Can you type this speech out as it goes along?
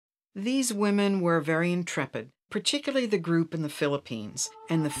These women were very intrepid, particularly the group in the Philippines.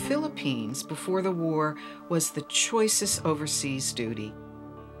 And the Philippines, before the war, was the choicest overseas duty.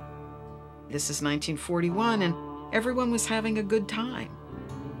 This is 1941, and everyone was having a good time.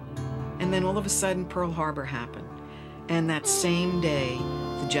 And then all of a sudden, Pearl Harbor happened. And that same day,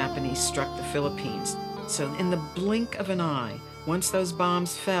 the Japanese struck the Philippines. So in the blink of an eye, once those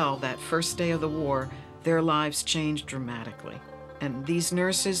bombs fell that first day of the war, their lives changed dramatically. And these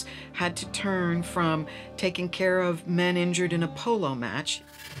nurses had to turn from taking care of men injured in a polo match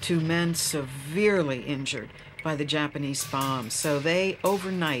to men severely injured by the Japanese bombs. So they,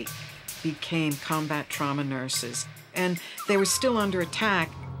 overnight, became combat trauma nurses. And they were still under attack.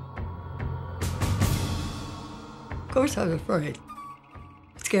 Of course I was afraid.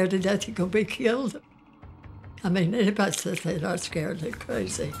 Scared to death you could be killed. I mean, anybody says they're not scared, they're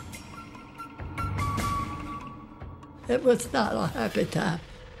crazy. It was not a happy time.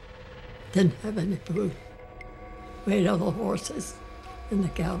 Didn't have any food. We ate on the horses in the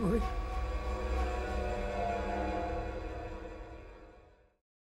cavalry.